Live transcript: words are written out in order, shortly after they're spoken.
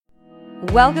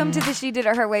Welcome to the She Did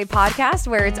It Her Way podcast,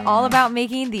 where it's all about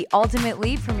making the ultimate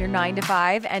leap from your 9 to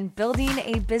 5 and building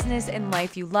a business and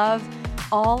life you love,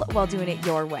 all while doing it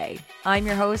your way. I'm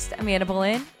your host, Amanda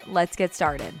Boleyn. Let's get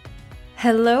started.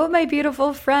 Hello, my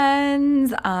beautiful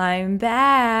friends. I'm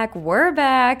back. We're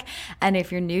back. And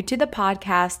if you're new to the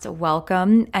podcast,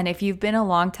 welcome. And if you've been a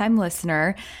longtime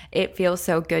listener, it feels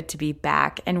so good to be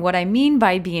back. And what I mean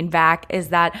by being back is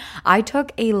that I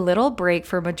took a little break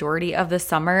for majority of the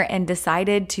summer and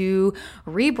decided to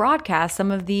rebroadcast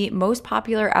some of the most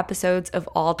popular episodes of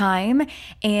all time.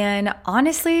 And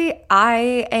honestly,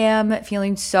 I am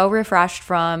feeling so refreshed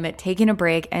from taking a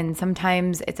break. And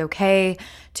sometimes it's okay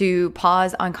to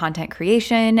pause on content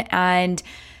creation and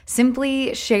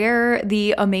simply share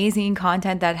the amazing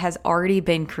content that has already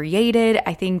been created.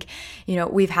 I think,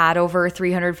 we've had over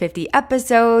 350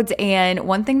 episodes. And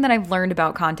one thing that I've learned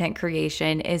about content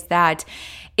creation is that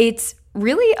it's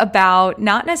really about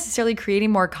not necessarily creating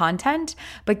more content,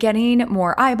 but getting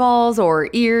more eyeballs or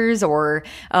ears or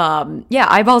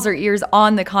eyeballs or ears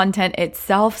on the content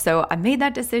itself. So I made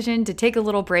that decision to take a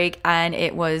little break and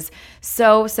it was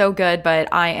so good, but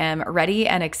I am ready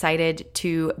and excited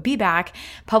to be back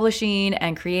publishing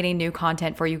and creating new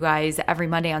content for you guys every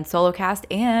Monday on SoloCast.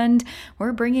 And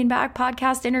we're bringing back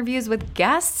podcast interviews with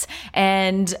guests,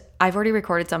 and I've already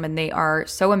recorded some and they are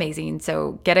so amazing.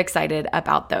 So get excited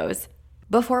about those.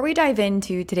 Before we dive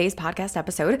into today's podcast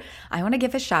episode, I want to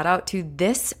give a shout out to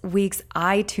this week's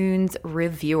iTunes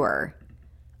reviewer.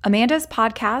 Amanda's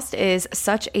podcast is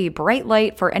such a bright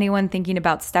light for anyone thinking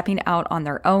about stepping out on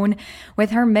their own. With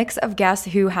her mix of guests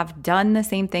who have done the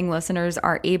same thing, listeners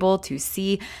are able to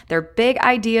see their big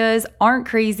ideas aren't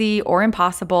crazy or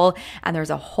impossible, and there's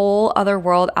a whole other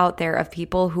world out there of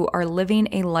people who are living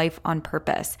a life on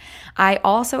purpose. I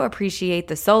also appreciate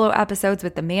the solo episodes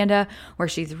with Amanda, where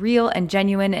she's real and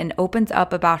genuine and opens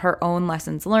up about her own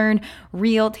lessons learned,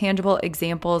 real, tangible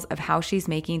examples of how she's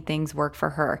making things work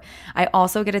for her. I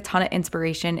also get a ton of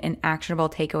inspiration and actionable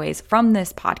takeaways from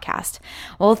this podcast.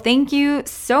 Well, thank you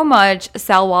so much,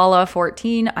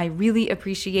 Salwala14. I really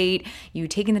appreciate you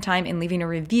taking the time and leaving a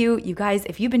review. You guys,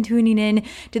 if you've been tuning in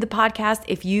to the podcast,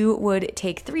 if you would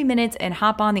take 3 minutes and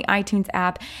hop on the iTunes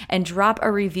app and drop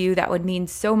a review, that would mean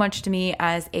so much to me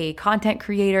as a content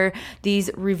creator.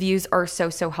 These reviews are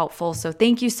so helpful. So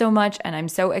thank you so much. And I'm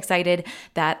so excited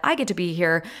that I get to be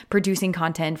here producing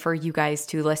content for you guys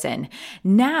to listen.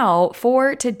 Now,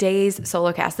 for today's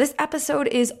SoloCast. This episode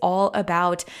is all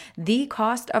about the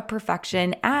cost of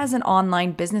perfection as an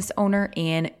online business owner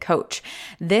and coach.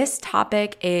 This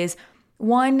topic is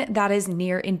one that is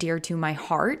near and dear to my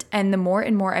heart. And the more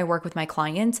and more I work with my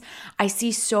clients, I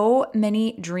see so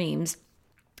many dreams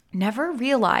never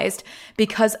realized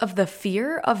because of the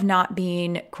fear of not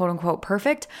being quote unquote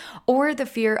perfect or the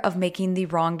fear of making the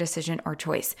wrong decision or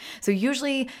choice. So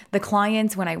usually the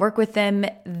clients, when I work with them,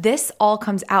 this all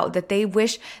comes out that they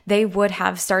wish they would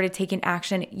have started taking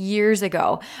action years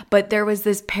ago, but there was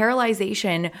this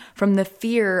paralyzation from the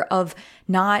fear of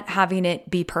not having it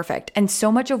be perfect. And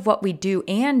so much of what we do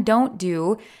and don't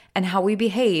do and how we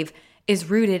behave is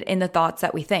rooted in the thoughts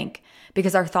that we think,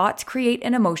 because our thoughts create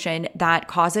an emotion that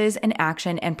causes an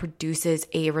action and produces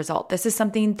a result. This is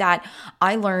something that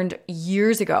I learned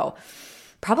years ago,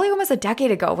 probably almost a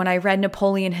decade ago, when I read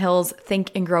Napoleon Hill's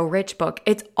Think and Grow Rich book.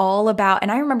 It's all about,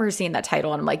 and I remember seeing that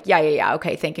title and I'm like, yeah,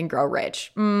 okay, Think and Grow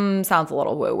Rich. Sounds a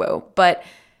little woo-woo, but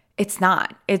it's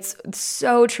not. It's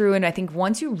so true. And I think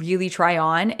once you really try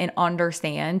on and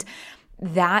understand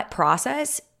that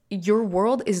process, your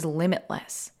world is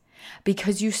limitless,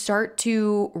 because you start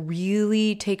to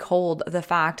really take hold of the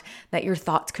fact that your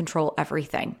thoughts control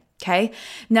everything. Okay.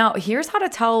 Now, here's how to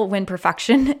tell when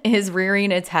perfection is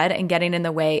rearing its head and getting in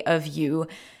the way of you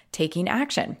taking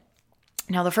action.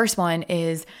 Now, the first one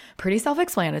is pretty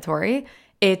self-explanatory.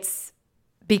 It's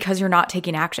because you're not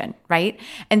taking action, right?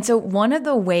 And so one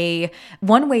way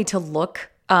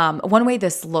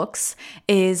this looks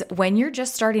is when you're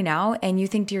just starting out and you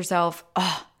think to yourself,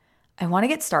 oh, I want to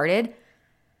get started,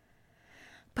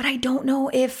 but I don't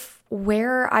know if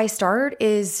where I start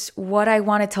is what I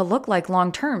want it to look like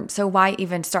long term. So why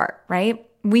even start, right?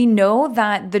 We know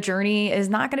that the journey is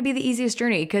not going to be the easiest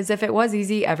journey, because if it was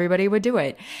easy, everybody would do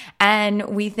it. And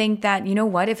we think that, you know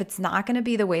what, if it's not going to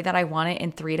be the way that I want it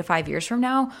in 3 to 5 years from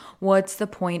now, what's the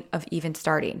point of even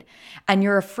starting? And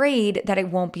you're afraid that it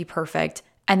won't be perfect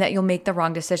and that you'll make the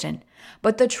wrong decision.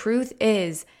 But the truth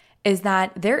is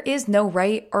that there is no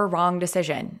right or wrong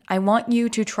decision. I want you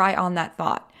to try on that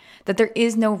thought, that there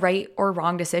is no right or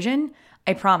wrong decision.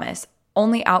 I promise,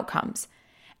 only outcomes.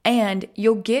 And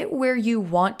you'll get where you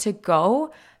want to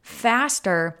go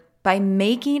faster by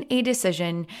making a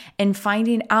decision and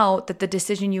finding out that the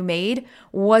decision you made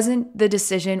wasn't the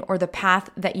decision or the path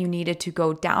that you needed to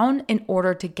go down in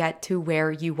order to get to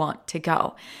where you want to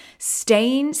go.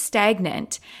 Staying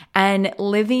stagnant and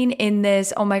living in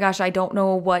this, oh my gosh, I don't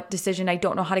know what decision, I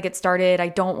don't know how to get started,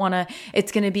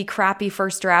 it's going to be crappy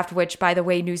first draft, which by the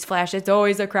way, newsflash, it's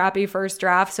always a crappy first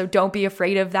draft. So don't be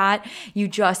afraid of that. You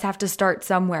just have to start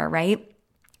somewhere, right?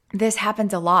 This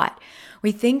happens a lot.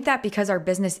 We think that because our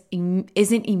business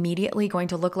isn't immediately going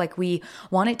to look like we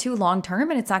want it to long term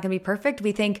and it's not going to be perfect,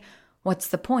 we think, what's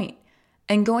the point?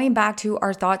 And going back to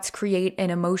our thoughts create an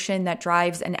emotion that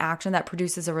drives an action that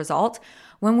produces a result.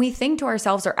 When we think to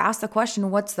ourselves or ask the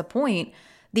question, what's the point?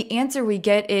 The answer we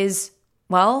get is,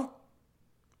 well,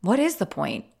 what is the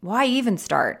point? Why even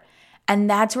start? And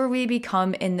that's where we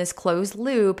become in this closed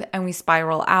loop and we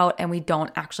spiral out and we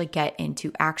don't actually get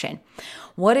into action.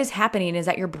 What is happening is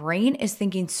that your brain is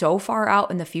thinking so far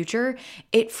out in the future,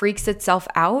 it freaks itself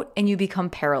out and you become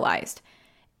paralyzed.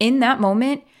 In that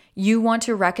moment, you want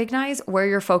to recognize where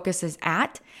your focus is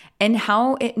at and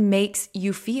how it makes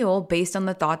you feel based on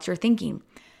the thoughts you're thinking.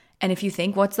 And if you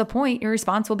think, what's the point? Your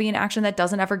response will be an action that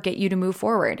doesn't ever get you to move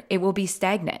forward. It will be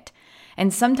stagnant.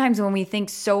 And sometimes when we think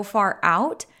so far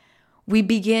out, we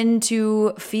begin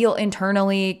to feel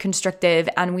internally constrictive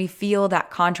and we feel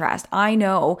that contrast. I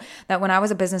know that when I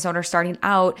was a business owner starting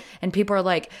out and people are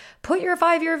like, put your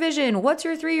 5-year vision, what's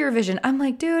your 3-year vision? I'm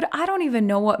like, dude, I don't even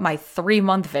know what my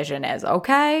 3-month vision is,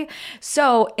 okay?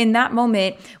 So in that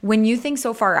moment, when you think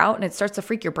so far out and it starts to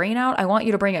freak your brain out, I want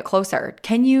you to bring it closer.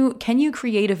 Can you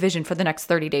create a vision for the next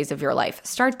 30 days of your life?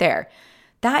 Start there.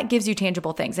 That gives you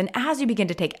tangible things. And as you begin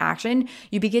to take action,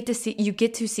 you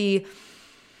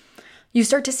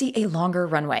start to see a longer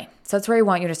runway. So that's where I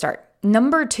want you to start.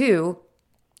 Number 2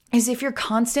 is if you're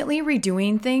constantly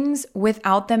redoing things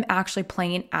without them actually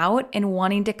playing out and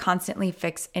wanting to constantly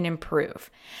fix and improve.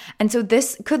 And so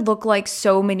this could look like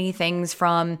so many things,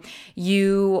 from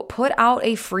you put out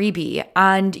a freebie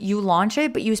and you launch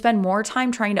it, but you spend more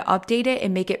time trying to update it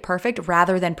and make it perfect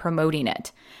rather than promoting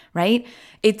it, right?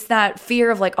 It's that fear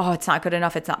of like, oh, it's not good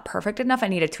enough. It's not perfect enough. I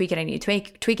need to tweak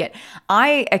it.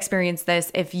 I experienced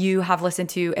this. If you have listened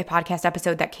to a podcast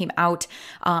episode that came out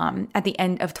at the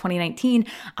end of 2019,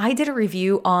 I did a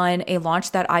review on a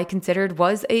launch that I considered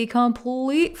was a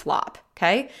complete flop.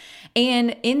 Okay.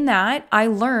 And in that, I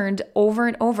learned over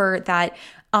and over that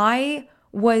I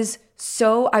was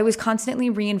constantly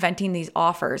reinventing these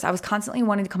offers. I was constantly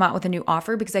wanting to come out with a new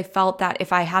offer because I felt that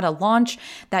if I had a launch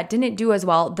that didn't do as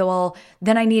well,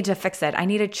 then I need to fix it. I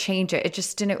need to change it. It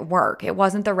just didn't work. It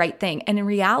wasn't the right thing. And in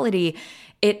reality,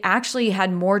 it actually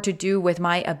had more to do with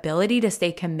my ability to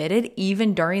stay committed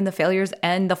even during the failures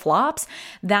and the flops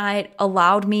that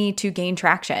allowed me to gain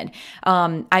traction.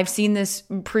 I've seen this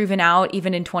proven out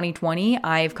even in 2020.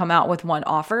 I've come out with one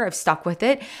offer, I've stuck with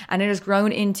it, and it has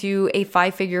grown into a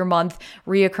 5-figure month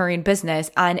reoccurring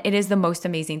business. And it is the most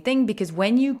amazing thing because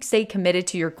when you stay committed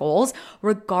to your goals,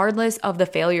 regardless of the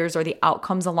failures or the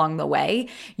outcomes along the way,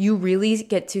 you really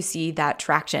get to see that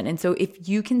traction. And so if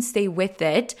you can stay with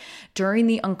it during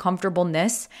the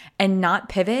uncomfortableness and not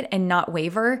pivot and not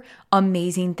waver,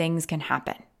 amazing things can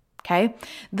happen. Okay.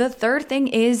 The third thing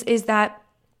is that,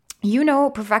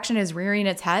 perfection is rearing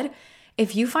its head.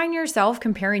 If you find yourself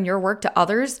comparing your work to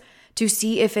others to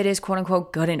see if it is quote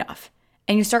unquote good enough,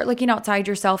 and you start looking outside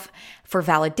yourself for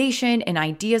validation and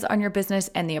ideas on your business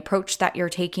and the approach that you're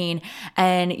taking,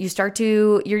 and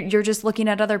you're just looking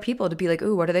at other people to be like,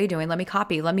 ooh, what are they doing? Let me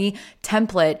copy, let me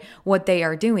template what they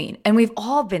are doing. And we've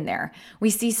all been there. We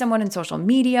see someone in social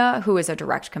media who is a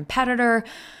direct competitor,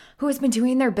 who has been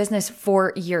doing their business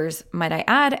for years, might I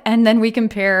add, and then we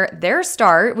compare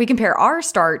our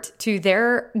start to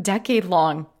their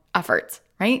decade-long efforts,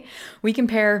 right? We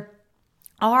compare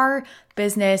our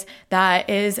business that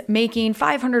is making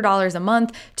 $500 a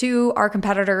month to our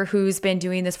competitor who's been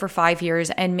doing this for 5 years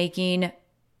and making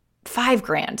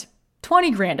 $5,000,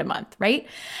 $20,000 a month, right?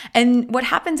 And what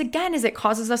happens again is it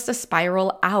causes us to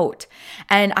spiral out.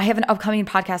 And I have an upcoming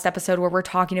podcast episode where we're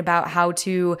talking about how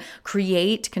to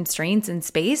create constraints and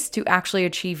space to actually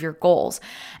achieve your goals.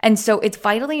 And so it's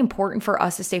vitally important for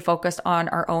us to stay focused on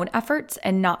our own efforts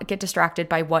and not get distracted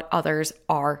by what others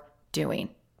are doing.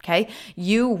 Okay.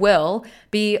 You will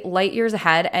be light years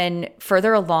ahead and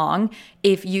further along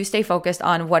if you stay focused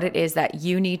on what it is that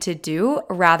you need to do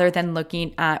rather than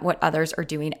looking at what others are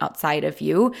doing outside of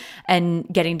you and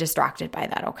getting distracted by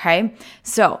that. Okay.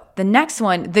 So the next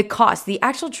one, the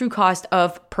actual true cost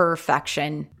of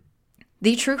perfection.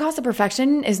 The true cost of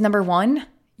perfection is number 1,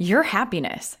 your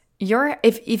happiness.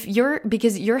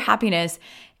 Because your happiness,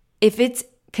 if it's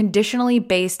conditionally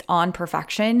based on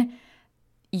perfection,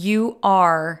 you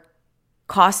are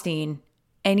costing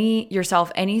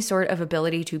yourself any sort of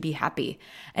ability to be happy.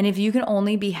 And if you can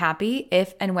only be happy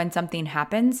if and when something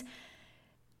happens,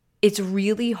 it's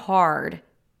really hard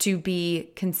to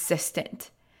be consistent.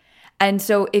 And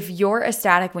so if you're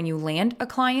ecstatic when you land a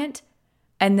client,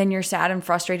 and then you're sad and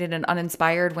frustrated and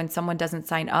uninspired when someone doesn't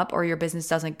sign up or your business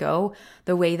doesn't go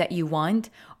the way that you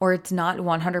want, or it's not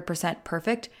 100%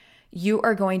 perfect, you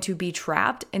are going to be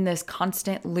trapped in this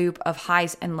constant loop of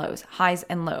highs and lows, highs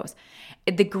and lows.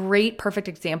 The great perfect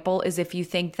example is if you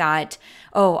think that,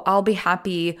 oh, I'll be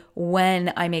happy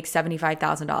when I make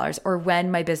 $75,000 or when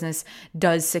my business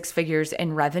does 6 figures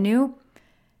in revenue,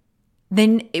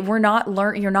 then you're not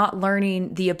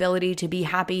learning the ability to be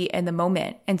happy in the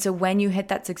moment. And so when you hit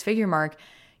that 6-figure mark,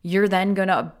 you're then going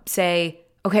to say,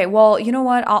 okay, well, you know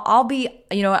what? I'll be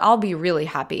really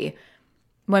happy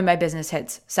when my business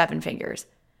hits 7 figures.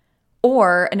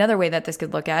 Or another way that this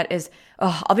could look at is,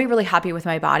 oh, I'll be really happy with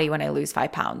my body when I lose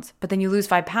 5 pounds. But then you lose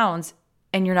 5 pounds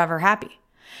and you're never happy.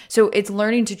 So it's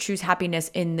learning to choose happiness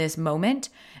in this moment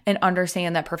and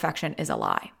understand that perfection is a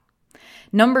lie.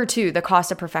 Number 2, the cost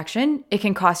of perfection, it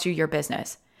can cost you your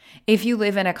business. If you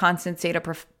live in a constant state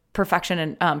of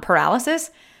perfection and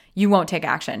paralysis, you won't take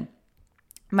action.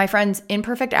 My friends,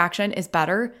 imperfect action is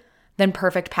better than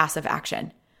perfect passive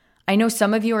action. I know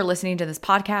some of you are listening to this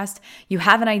podcast. You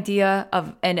have an idea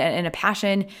of and a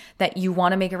passion that you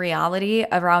want to make a reality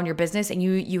around your business, and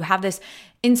you have this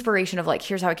inspiration of like,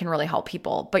 here's how I can really help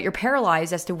people, but you're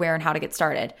paralyzed as to where and how to get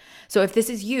started. So if this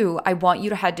is you, I want you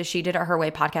to head to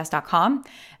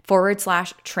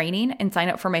shedidherwaypodcast.com/training and sign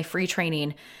up for my free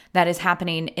training that is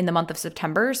happening in the month of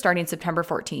September, starting September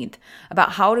 14th,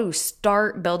 about how to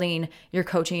start building your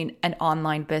coaching and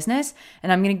online business.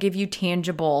 And I'm going to give you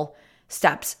tangible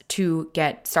steps to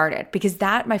get started, because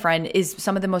that, my friend, is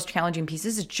some of the most challenging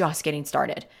pieces, is just getting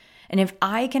started. And if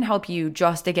I can help you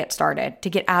just to get started, to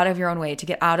get out of your own way, to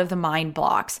get out of the mind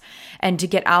blocks, and to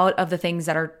get out of the things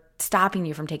that are stopping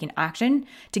you from taking action,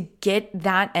 to get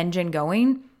that engine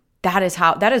going, that is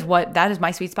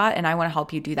my sweet spot. And I want to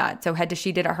help you do that. So head to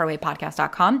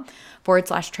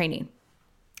shedidherwaypodcast.com/training.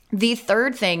 The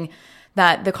third thing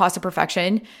that the cost of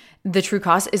perfection, the true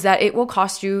cost, is that it will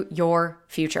cost you your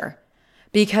future.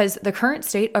 Because the current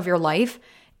state of your life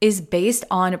is based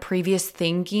on previous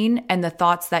thinking and the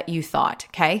thoughts that you thought,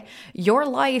 okay? Your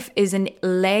life is a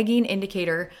lagging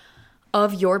indicator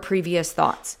of your previous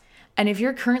thoughts. And if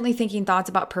you're currently thinking thoughts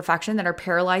about perfection that are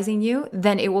paralyzing you,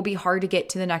 then it will be hard to get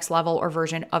to the next level or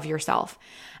version of yourself.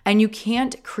 And you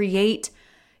can't create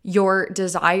your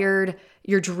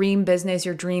dream business,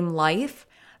 your dream life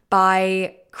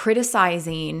by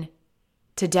criticizing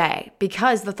today,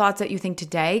 because the thoughts that you think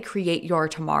today create your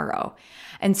tomorrow.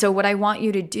 And so what I want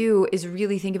you to do is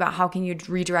really think about how can you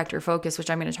redirect your focus, which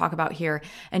I'm going to talk about here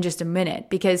in just a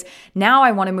minute, because now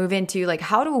I want to move into like,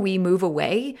 how do we move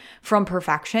away from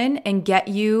perfection and get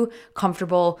you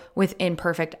comfortable with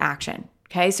imperfect action?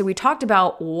 Okay, so we talked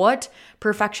about what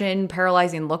perfection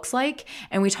paralyzing looks like,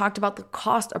 and we talked about the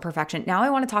cost of perfection. Now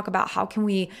I want to talk about how can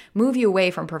we move you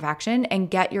away from perfection and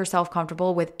get yourself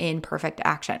comfortable with imperfect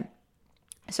action.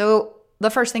 So the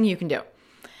first thing you can do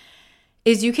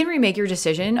is you can remake your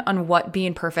decision on what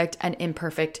being perfect and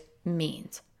imperfect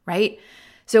means, right?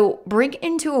 So bring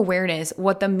into awareness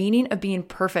what the meaning of being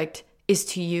perfect is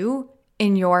to you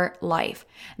in your life.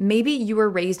 Maybe you were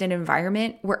raised in an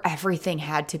environment where everything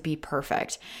had to be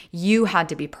perfect. You had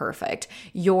to be perfect.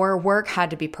 Your work had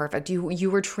to be perfect.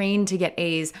 You were trained to get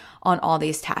A's on all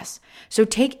these tests. So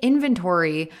take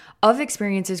inventory of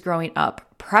experiences growing up,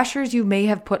 pressures you may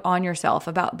have put on yourself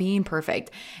about being perfect,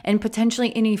 and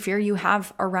potentially any fear you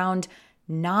have around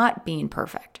not being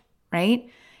perfect, right?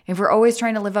 If we're always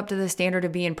trying to live up to the standard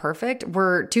of being perfect,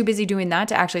 we're too busy doing that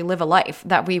to actually live a life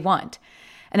that we want.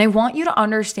 And I want you to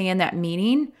understand that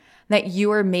meaning that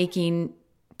you are making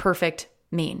perfect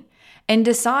mean, and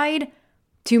decide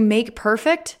to make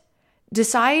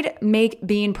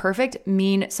being perfect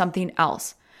mean something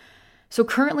else. So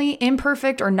currently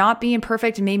imperfect or not being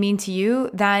perfect may mean to you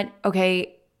that,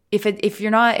 okay, if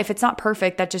it's not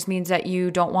perfect, that just means that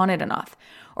you don't want it enough,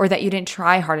 or that you didn't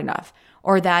try hard enough,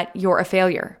 or that you're a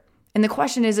failure. And the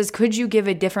question is could you give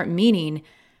a different meaning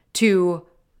to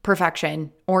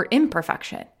perfection or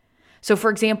imperfection? So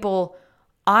for example,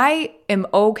 I am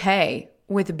okay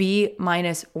with B-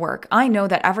 work. I know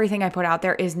that everything I put out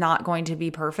there is not going to be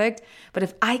perfect, but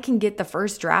if I can get the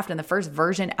first draft and the first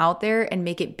version out there and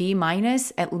make it B-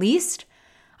 at least,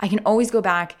 I can always go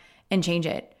back and change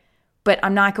it. But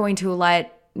I'm not going to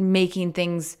let thinking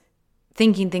things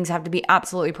have to be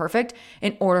absolutely perfect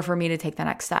in order for me to take the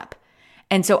next step.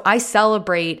 And so I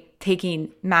celebrate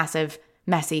taking massive,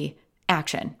 messy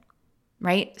action,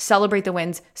 right? Celebrate the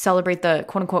wins, celebrate the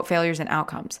quote unquote failures and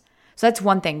outcomes. So that's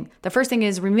one thing. The first thing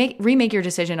is remake your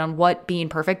decision on what being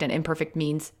perfect and imperfect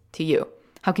means to you.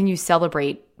 How can you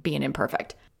celebrate being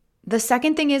imperfect? The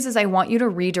second thing is I want you to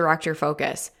redirect your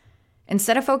focus.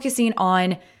 Instead of focusing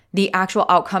on the actual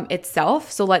outcome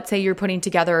itself, so let's say you're putting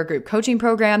together a group coaching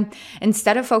program,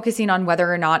 instead of focusing on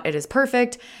whether or not it is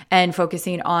perfect and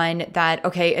focusing on that,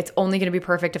 okay, it's only going to be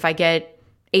perfect if I get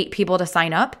 8 people to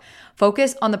sign up,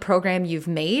 focus on the program you've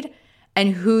made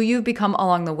and who you've become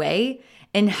along the way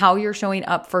and how you're showing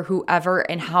up for whoever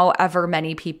and however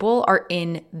many people are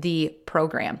in the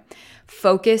program.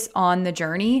 Focus on the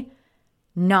journey,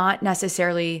 not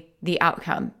necessarily the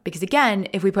outcome. Because again,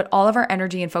 if we put all of our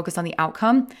energy and focus on the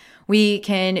outcome, we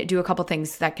can do a couple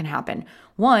things that can happen.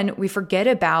 One, we forget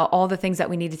about all the things that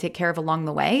we need to take care of along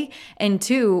the way. And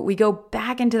two, we go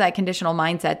back into that conditional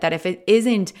mindset that if it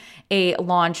isn't a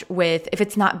launch if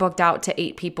it's not booked out to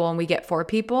 8 people and we get 4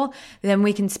 people, then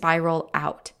we can spiral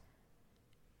out.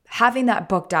 Having that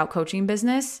booked out coaching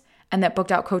business and that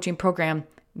booked out coaching program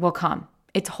will come.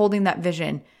 It's holding that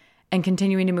vision and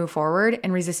continuing to move forward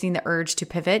and resisting the urge to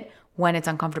pivot when it's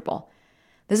uncomfortable.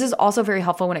 This is also very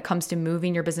helpful when it comes to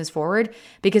moving your business forward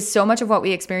because so much of what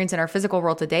we experience in our physical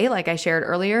world today, like I shared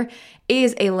earlier,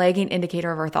 is a lagging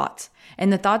indicator of our thoughts.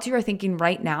 And the thoughts you are thinking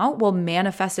right now will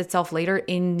manifest itself later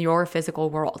in your physical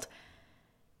world.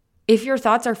 If your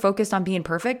thoughts are focused on being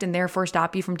perfect and therefore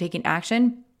stop you from taking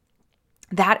action,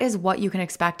 that is what you can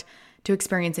expect to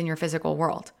experience in your physical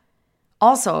world.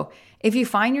 Also, if you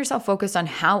find yourself focused on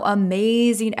how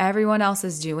amazing everyone else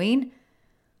is doing,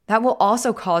 that will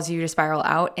also cause you to spiral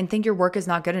out and think your work is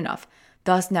not good enough,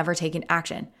 thus never taking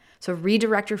action. So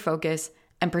redirect your focus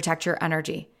and protect your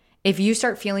energy. If you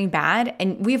start feeling bad,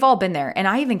 and we've all been there, and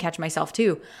I even catch myself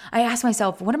too, I ask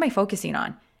myself, what am I focusing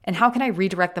on? And how can I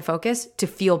redirect the focus to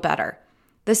feel better?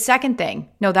 The second thing,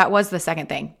 no, that was the second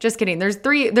thing. Just kidding. There's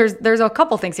a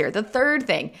couple things here. The third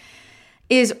thing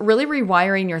is really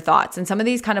rewiring your thoughts. And some of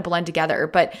these kind of blend together,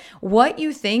 but what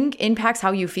you think impacts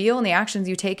how you feel and the actions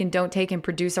you take and don't take and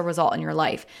produce a result in your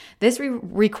life. This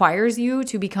requires you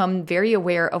to become very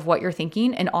aware of what you're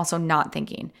thinking and also not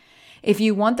thinking. If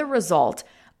you want the result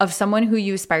of someone who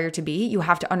you aspire to be, you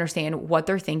have to understand what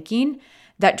they're thinking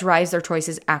that drives their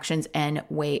choices, actions, and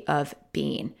way of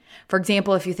being. For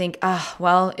example, if you think,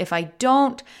 if I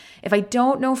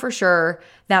don't know for sure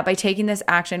that by taking this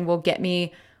action will get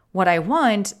me what I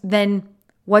want, then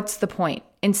what's the point?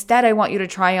 Instead, I want you to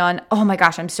try on, oh my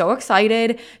gosh, I'm so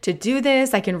excited to do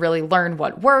this. I can really learn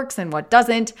what works and what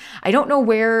doesn't. I don't know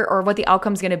where or what the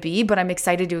outcome's going to be, but I'm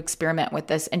excited to experiment with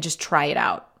this and just try it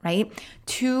out, right?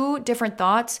 2 different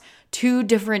thoughts, 2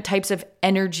 different types of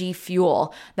energy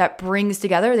fuel that brings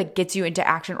together that gets you into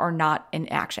action or not in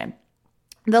action.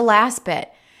 The last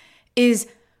bit is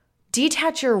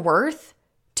detach your worth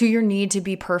to your need to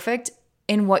be perfect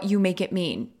in what you make it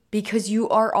mean. Because you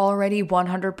are already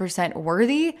 100%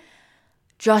 worthy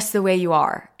just the way you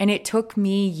are. And it took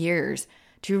me years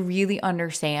to really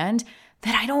understand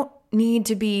that I don't need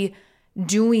to be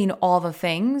doing all the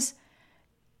things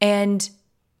and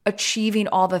achieving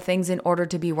all the things in order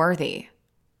to be worthy.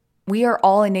 We are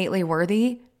all innately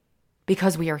worthy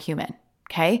because we are human,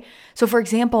 okay? So for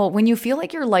example, when you feel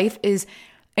like your life is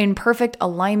in perfect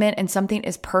alignment and something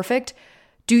is perfect,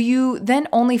 do you then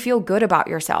only feel good about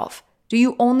yourself? Do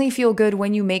you only feel good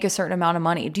when you make a certain amount of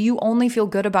money? Do you only feel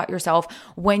good about yourself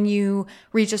when you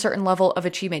reach a certain level of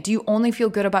achievement? Do you only feel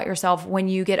good about yourself when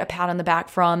you get a pat on the back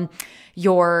from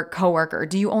your coworker?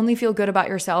 Do you only feel good about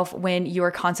yourself when you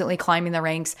are constantly climbing the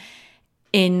ranks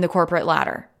in the corporate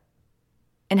ladder?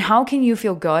 And how can you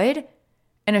feel good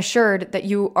and assured that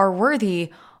you are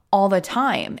worthy all the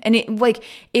time? And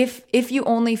if you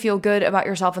only feel good about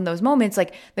yourself in those moments,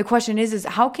 the question is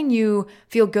how can you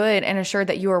feel good and assured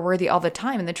that you are worthy all the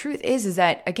time? And the truth is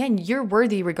that, again, you're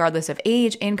worthy regardless of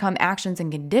age, income, actions,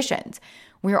 and conditions.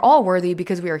 We are all worthy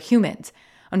because we are humans.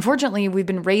 Unfortunately, we've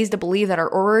been raised to believe that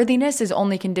our worthiness is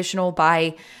only conditional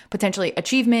by potentially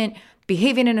achievement,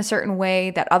 behaving in a certain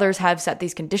way, that others have set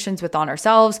these conditions within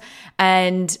ourselves,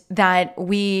 and that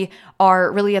we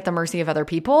are really at the mercy of other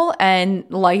people and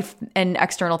life and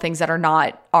external things that are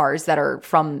not ours, that are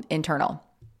from internal.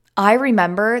 I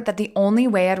remember that the only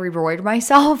way I'd reward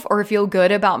myself or feel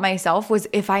good about myself was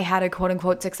if I had a quote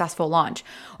unquote successful launch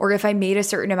or if I made a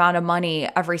certain amount of money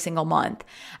every single month.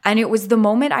 And it was the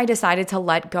moment I decided to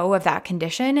let go of that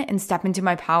condition and step into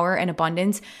my power and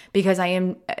abundance because I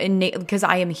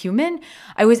am human,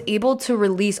 I was able to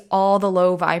release all the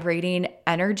low vibrating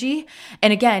energy.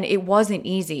 And again, it wasn't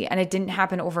easy and it didn't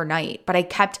happen overnight, but I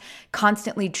kept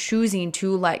constantly choosing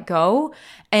to let go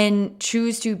and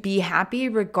choose to be happy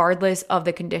regardless of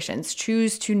the conditions.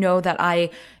 Choose to know that I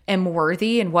am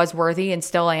worthy and was worthy and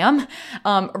still am,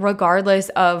 regardless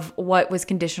of what was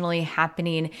conditionally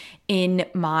happening in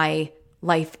my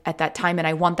life at that time. And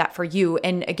I want that for you.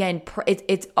 And again,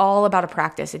 it's all about a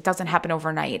practice. It doesn't happen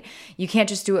overnight. You can't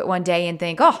just do it one day and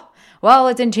think, oh, well,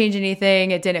 it didn't change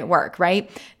anything. It didn't work, right?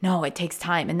 No, it takes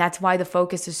time. And that's why the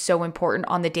focus is so important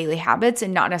on the daily habits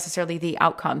and not necessarily the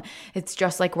outcome. It's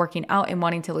just like working out and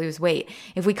wanting to lose weight.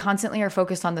 If we constantly are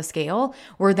focused on the scale,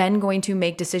 we're then going to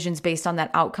make decisions based on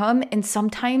that outcome. And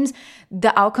sometimes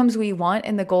the outcomes we want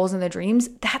and the goals and the dreams,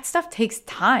 that stuff takes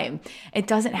time. It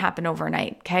doesn't happen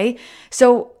overnight, okay?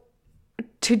 So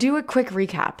to do a quick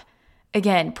recap,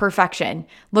 again, perfection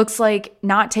looks like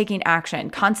not taking action,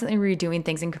 constantly redoing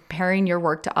things and comparing your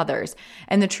work to others.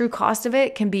 And the true cost of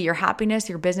it can be your happiness,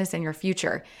 your business, and your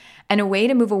future. And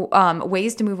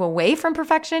ways to move away from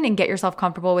perfection and get yourself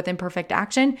comfortable with imperfect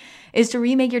action is to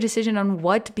remake your decision on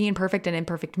what being perfect and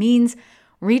imperfect means,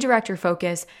 redirect your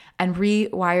focus, and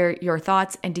rewire your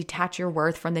thoughts and detach your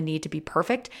worth from the need to be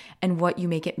perfect and what you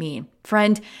make it mean.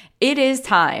 Friend, it is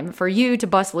time for you to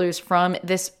bust loose from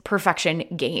this perfection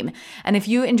game. And if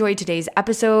you enjoyed today's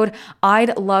episode,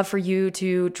 I'd love for you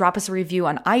to drop us a review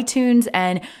on iTunes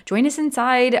and join us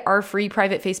inside our free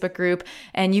private Facebook group.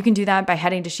 And you can do that by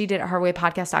heading to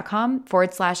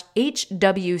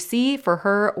shediditherwaypodcast.com/HWC for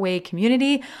Her Way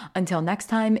Community. Until next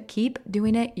time, keep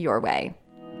doing it your way.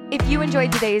 If you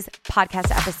enjoyed today's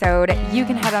podcast episode, you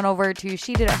can head on over to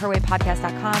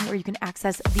shediditherwaypodcast.com where you can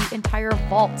access the entire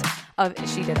vault of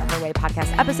She Did It Her Way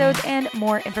podcast episodes and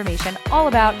more information all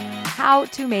about how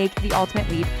to make the ultimate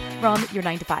leap from your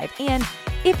 9 to 5. And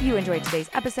if you enjoyed today's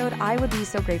episode, I would be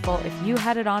so grateful if you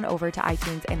headed on over to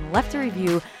iTunes and left a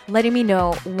review letting me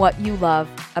know what you love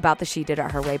about the She Did It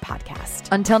Her Way podcast.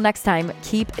 Until next time,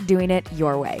 keep doing it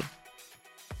your way.